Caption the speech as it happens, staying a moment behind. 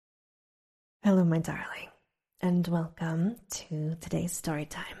Hello, my darling, and welcome to today's story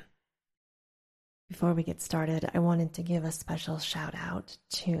time. Before we get started, I wanted to give a special shout out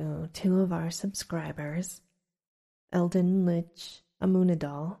to two of our subscribers, Eldon Lich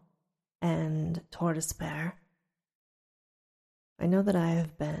Amunadal and Tortoise Bear. I know that I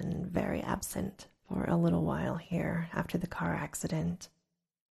have been very absent for a little while here after the car accident,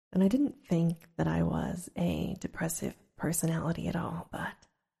 and I didn't think that I was a depressive personality at all, but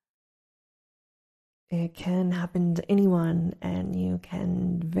it can happen to anyone, and you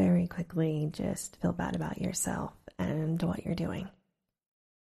can very quickly just feel bad about yourself and what you're doing.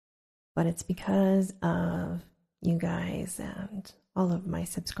 But it's because of you guys and all of my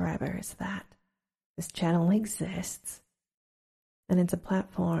subscribers that this channel exists, and it's a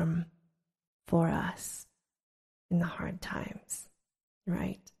platform for us in the hard times,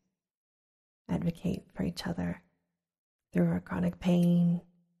 right? Advocate for each other through our chronic pain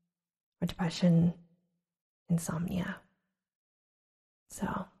or depression, insomnia.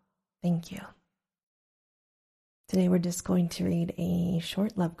 So, thank you. Today we're just going to read a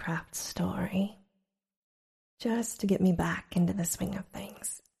short Lovecraft story just to get me back into the swing of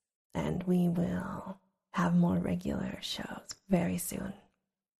things. And we will have more regular shows very soon.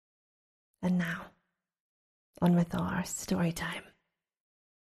 And now, on with our story time.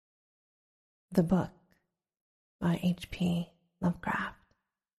 The Book by H.P. Lovecraft.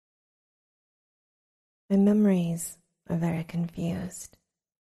 My memories are very confused.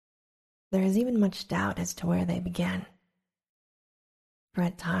 There is even much doubt as to where they began. For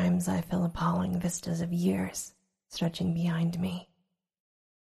at times I feel appalling vistas of years stretching behind me,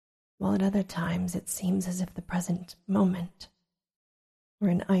 while at other times it seems as if the present moment were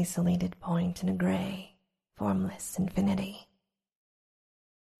an isolated point in a gray, formless infinity.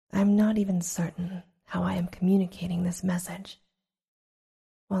 I am not even certain how I am communicating this message.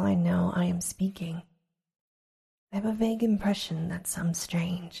 While I know I am speaking, I have a vague impression that some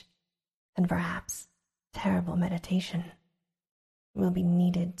strange, and perhaps terrible meditation will be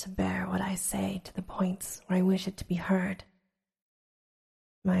needed to bear what I say to the points where I wish it to be heard.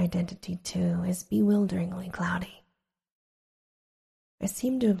 My identity, too, is bewilderingly cloudy. I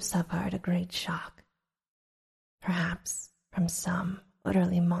seem to have suffered a great shock, perhaps from some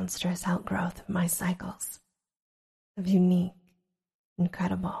utterly monstrous outgrowth of my cycles, of unique,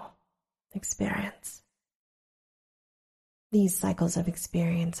 incredible experience. These cycles of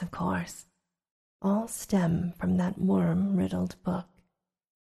experience, of course, all stem from that worm-riddled book.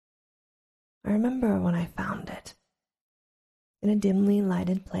 I remember when I found it, in a dimly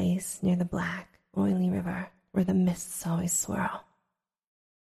lighted place near the black, oily river where the mists always swirl.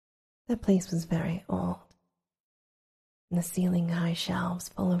 That place was very old, and the ceiling-high shelves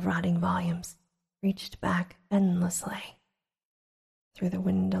full of rotting volumes reached back endlessly through the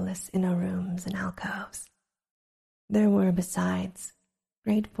windowless inner rooms and alcoves. There were, besides,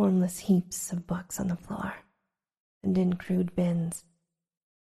 great formless heaps of books on the floor and in crude bins,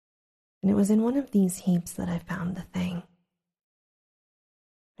 and it was in one of these heaps that I found the thing.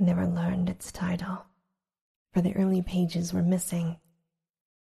 I never learned its title, for the early pages were missing,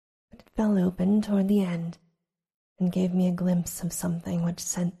 but it fell open toward the end and gave me a glimpse of something which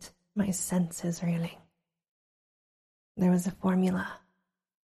sent my senses reeling. There was a formula,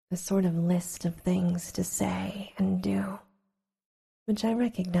 a sort of list of things to say and do, which I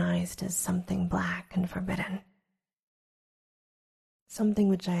recognized as something black and forbidden. Something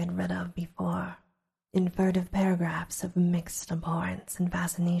which I had read of before in furtive paragraphs of mixed abhorrence and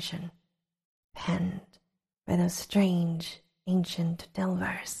fascination, penned by those strange, ancient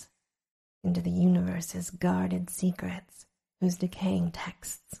delvers into the universe's guarded secrets whose decaying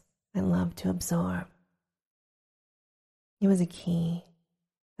texts I love to absorb. It was a key,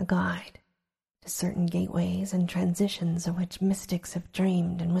 a guide to certain gateways and transitions of which mystics have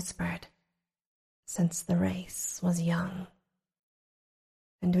dreamed and whispered since the race was young,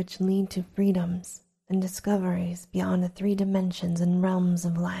 and which lead to freedoms and discoveries beyond the 3 dimensions and realms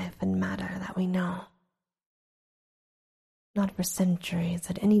of life and matter that we know. Not for centuries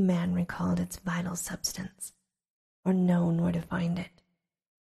had any man recalled its vital substance or known where to find it,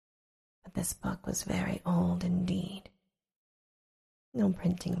 but this book was very old indeed. No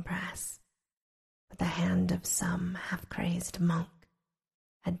printing press, but the hand of some half-crazed monk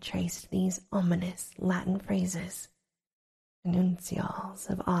had traced these ominous Latin phrases, enuncials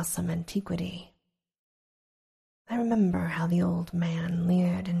of awesome antiquity. I remember how the old man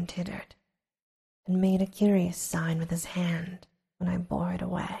leered and tittered, and made a curious sign with his hand when I bore it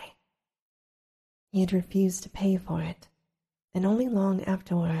away. He had refused to pay for it, and only long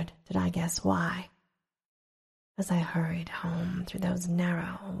afterward did I guess why. As I hurried home through those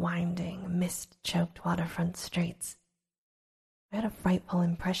narrow, winding, mist-choked waterfront streets, I had a frightful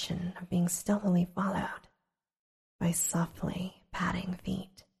impression of being stealthily followed by softly padding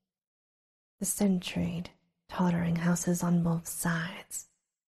feet. The sentried, tottering houses on both sides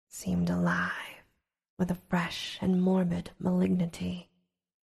seemed alive with a fresh and morbid malignity,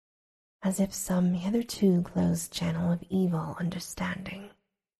 as if some hitherto closed channel of evil understanding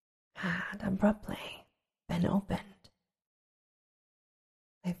had abruptly been opened.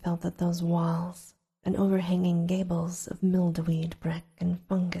 I felt that those walls and overhanging gables of mildewed brick and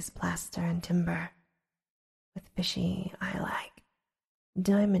fungus plaster and timber, with fishy eye-like,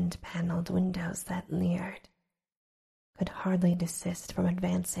 diamond-paneled windows that leered, could hardly desist from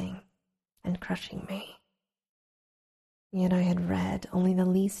advancing and crushing me. Yet I had read only the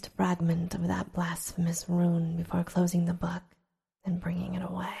least fragment of that blasphemous rune before closing the book and bringing it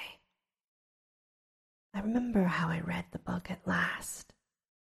away. I remember how I read the book at last,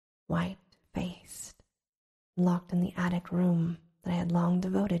 white-faced, locked in the attic room that I had long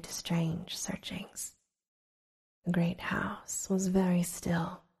devoted to strange searchings. The great house was very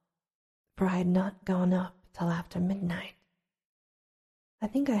still, for I had not gone up till after midnight. I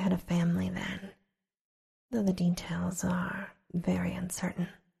think I had a family then, though the details are very uncertain.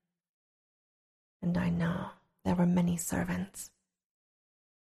 And I know there were many servants.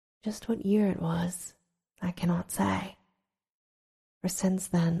 Just what year it was, I cannot say, for since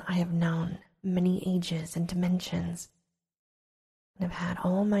then I have known many ages and dimensions, and have had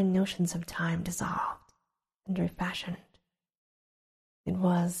all my notions of time dissolved and refashioned. It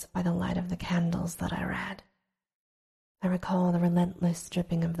was by the light of the candles that I read. I recall the relentless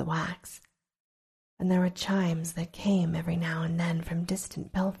dripping of the wax, and there were chimes that came every now and then from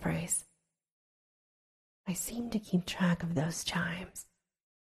distant belfries. I seemed to keep track of those chimes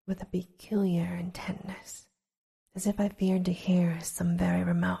with a peculiar intentness, as if I feared to hear some very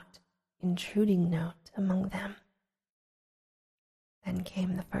remote, intruding note among them. Then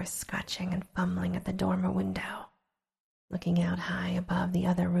came the first scratching and fumbling at the dormer window, looking out high above the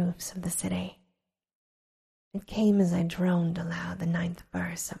other roofs of the city. It came as I droned aloud the 9th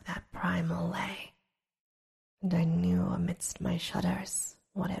verse of that primal lay, and I knew amidst my shudders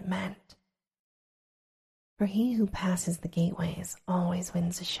what it meant. For he who passes the gateways always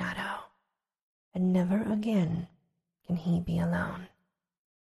wins a shadow, and never again can he be alone.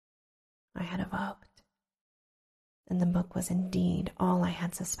 I had evoked, and the book was indeed all I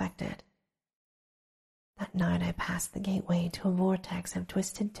had suspected. That night I passed the gateway to a vortex of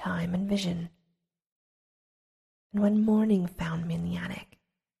twisted time and vision, and when morning found me in the attic,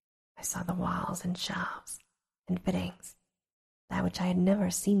 I saw the walls and shelves and fittings, that which I had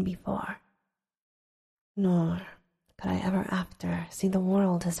never seen before. Nor could I ever after see the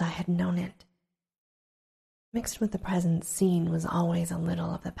world as I had known it. Mixed with the present scene was always a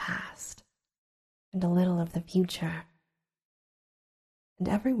little of the past, and a little of the future, and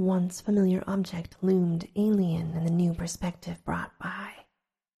every once familiar object loomed alien in the new perspective brought by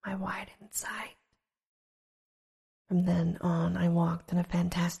my widened sight. From then on I walked in a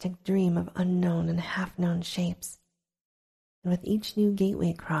fantastic dream of unknown and half-known shapes, and with each new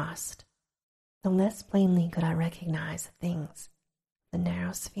gateway crossed, the less plainly could I recognize the things of the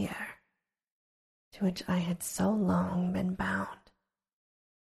narrow sphere to which I had so long been bound.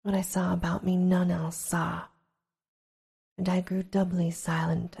 What I saw about me none else saw, and I grew doubly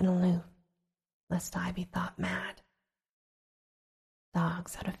silent and aloof, lest I be thought mad.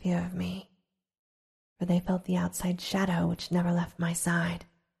 Dogs had a fear of me, for they felt the outside shadow which never left my side.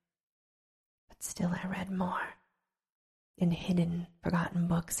 But still I read more, in hidden, forgotten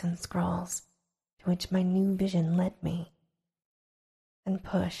books and scrolls, to which my new vision led me, and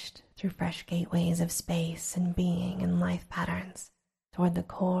pushed through fresh gateways of space and being and life patterns toward the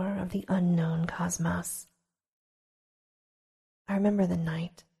core of the unknown cosmos. I remember the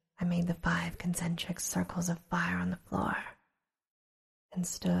night I made the 5 concentric circles of fire on the floor, and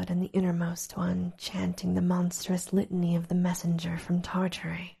stood in the innermost one chanting the monstrous litany of the messenger from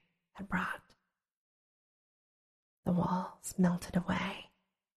Tartary had brought. The walls melted away,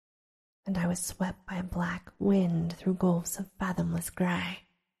 and I was swept by a black wind through gulfs of fathomless gray,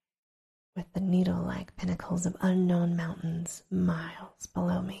 with the needle-like pinnacles of unknown mountains miles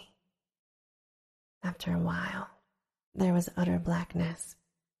below me. After a while, there was utter blackness,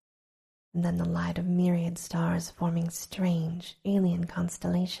 and then the light of myriad stars forming strange, alien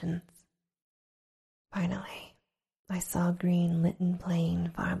constellations. Finally, I saw a green litten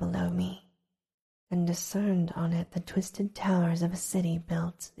plain far below me, and discerned on it the twisted towers of a city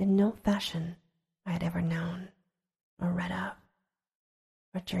built in no fashion I had ever known, or read of,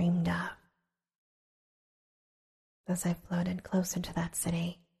 or dreamed of. As I floated closer to that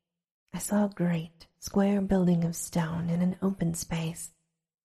city, I saw a great, square building of stone in an open space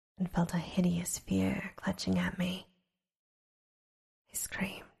and felt a hideous fear clutching at me. I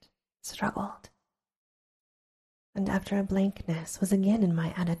screamed, struggled, and after a blankness was again in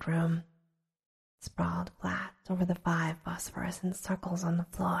my attic room, sprawled flat over the 5 phosphorescent circles on the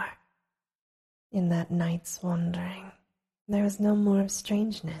floor. In that night's wandering, there was no more of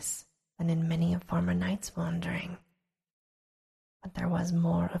strangeness than in many a former night's wandering. But there was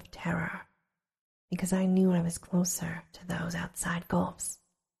more of terror, because I knew I was closer to those outside gulfs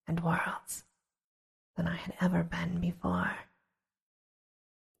and worlds than I had ever been before.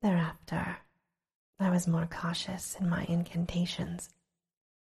 Thereafter, I was more cautious in my incantations,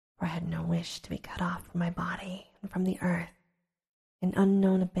 for I had no wish to be cut off from my body and from the earth in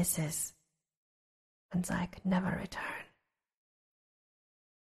unknown abysses whence I could never return.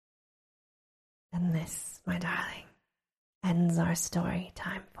 And this, my darling, ends our story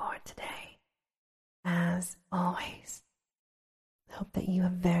time for today. As always, I hope that you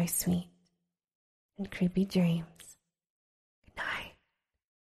have very sweet and creepy dreams.